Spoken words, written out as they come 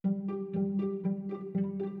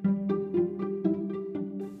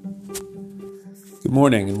Good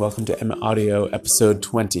morning and welcome to M Audio episode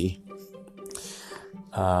 20.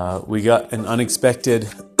 We got an unexpected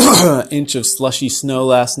inch of slushy snow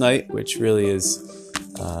last night, which really is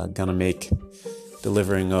gonna make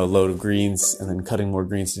delivering a load of greens and then cutting more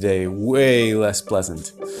greens today way less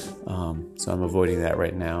pleasant. So I'm avoiding that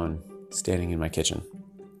right now and standing in my kitchen.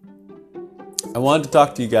 I wanted to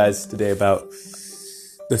talk to you guys today about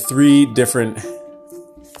the three different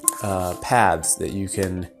paths that you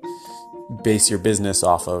can base your business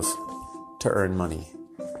off of to earn money.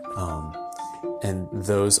 And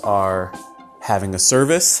those are having a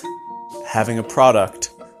service, having a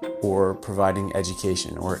product, or providing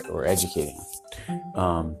education or educating.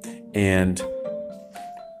 And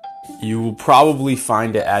you will probably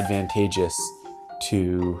find it advantageous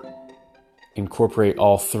to incorporate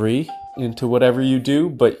all three into whatever you do,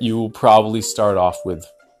 but you will probably start off with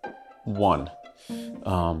one.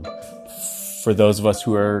 For those of us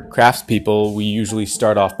who are craftspeople, we usually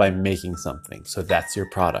start off by making something. So that's your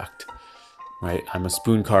product, right? I'm a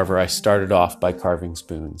spoon carver. I started off by carving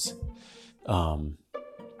spoons. And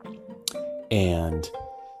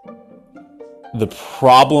the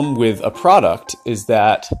problem with a product is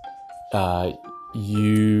that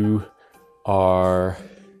you are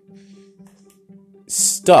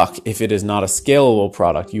stuck. If it is not a scalable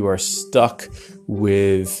product, you are stuck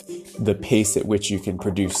with the pace at which you can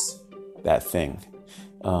produce that thing.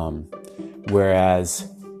 Whereas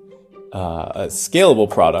a scalable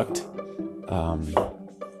product,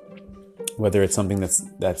 whether it's something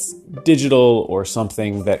that's digital or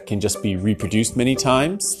something that can just be reproduced many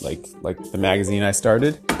times, like the magazine I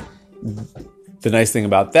started, the nice thing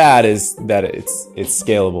about that is that it's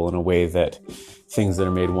scalable in a way that things that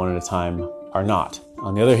are made one at a time are not.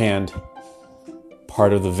 On the other hand,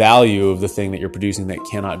 part of the value of the thing that you're producing that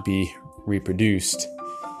cannot be reproduced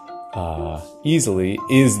easily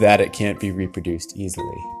is that it can't be reproduced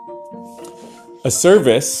easily. A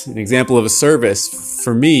service, an example of a service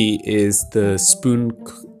for me is the spoon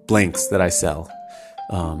blanks that I sell.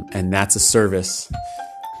 And that's a service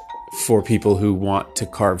for people who want to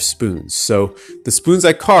carve spoons. So the spoons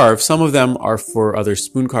I carve, some of them are for other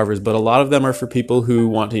spoon carvers, but a lot of them are for people who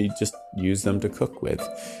want to just use them to cook with.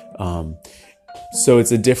 So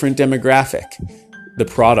it's a different demographic. The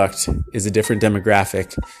product is a different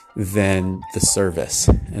demographic than the service.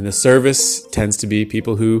 And the service tends to be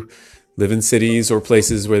people who live in cities or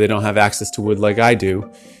places where they don't have access to wood like I do,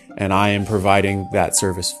 and I am providing that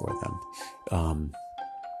service for them.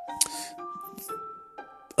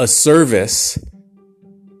 A service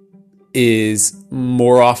is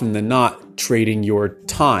more often than not trading your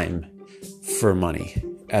time for money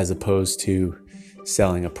as opposed to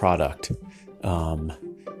selling a product.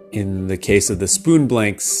 In the case of the spoon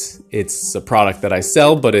blanks, it's a product that I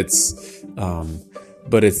sell, but it's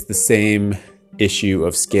the same issue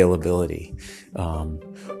of scalability.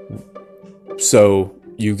 So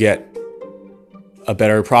you get a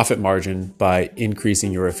better profit margin by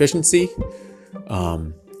increasing your efficiency,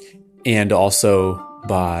 and also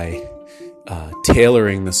by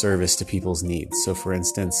tailoring the service to people's needs. So for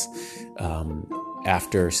instance,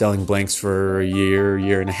 after selling blanks for a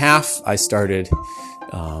year and a half, I started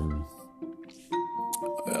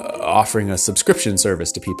offering a subscription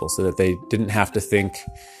service to people so that they didn't have to think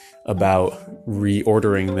about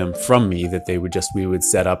reordering them from me, that we would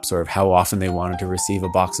set up sort of how often they wanted to receive a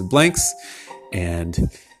box of blanks, and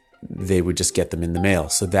they would just get them in the mail.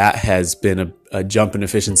 So that has been a jump in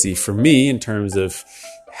efficiency for me in terms of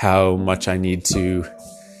how much I need to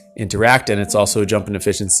interact, and it's also a jump in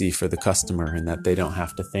efficiency for the customer in that they don't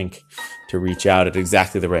have to think to reach out at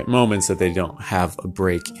exactly the right moment so they don't have a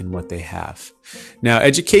break in what they have. Now,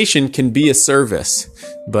 education can be a service,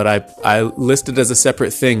 but I list it as a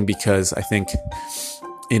separate thing because I think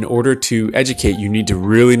in order to educate, you need to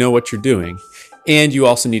really know what you're doing, and you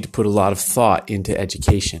also need to put a lot of thought into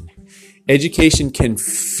education. Education can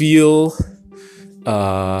feel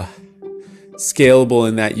scalable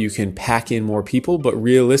in that you can pack in more people, but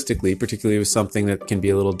realistically, particularly with something that can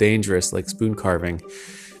be a little dangerous like spoon carving,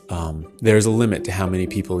 there's a limit to how many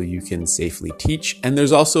people you can safely teach, and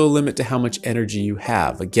there's also a limit to how much energy you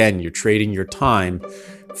have. Again, you're trading your time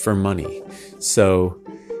for money. So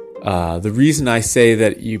the reason I say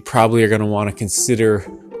that you probably are going to want to consider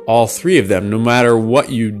all three of them, no matter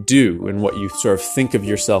what you do and what you sort of think of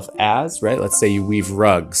yourself as, right? Let's say you weave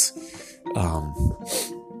rugs.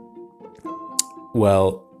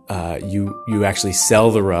 You actually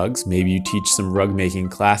sell the rugs. Maybe you teach some rug making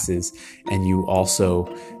classes, and you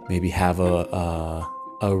also maybe have a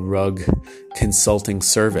a rug consulting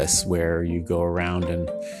service where you go around and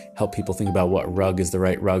help people think about what rug is the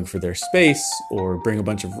right rug for their space, or bring a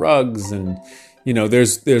bunch of rugs. And,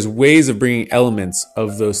 there's ways of bringing elements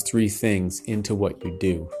of those three things into what you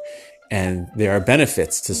do. And there are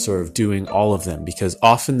benefits to sort of doing all of them, because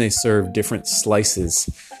often they serve different slices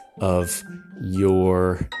of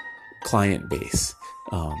your client base.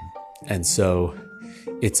 And so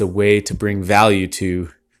it's a way to bring value to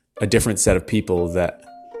a different set of people that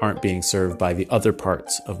aren't being served by the other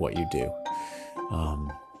parts of what you do.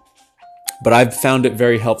 But I've found it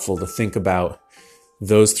very helpful to think about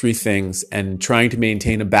those three things and trying to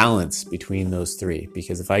maintain a balance between those three.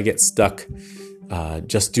 Because if I get stuck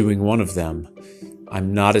just doing one of them,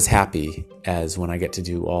 I'm not as happy as when I get to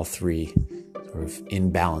do all three sort of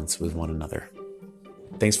in balance with one another.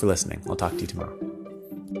 Thanks for listening. I'll talk to you tomorrow.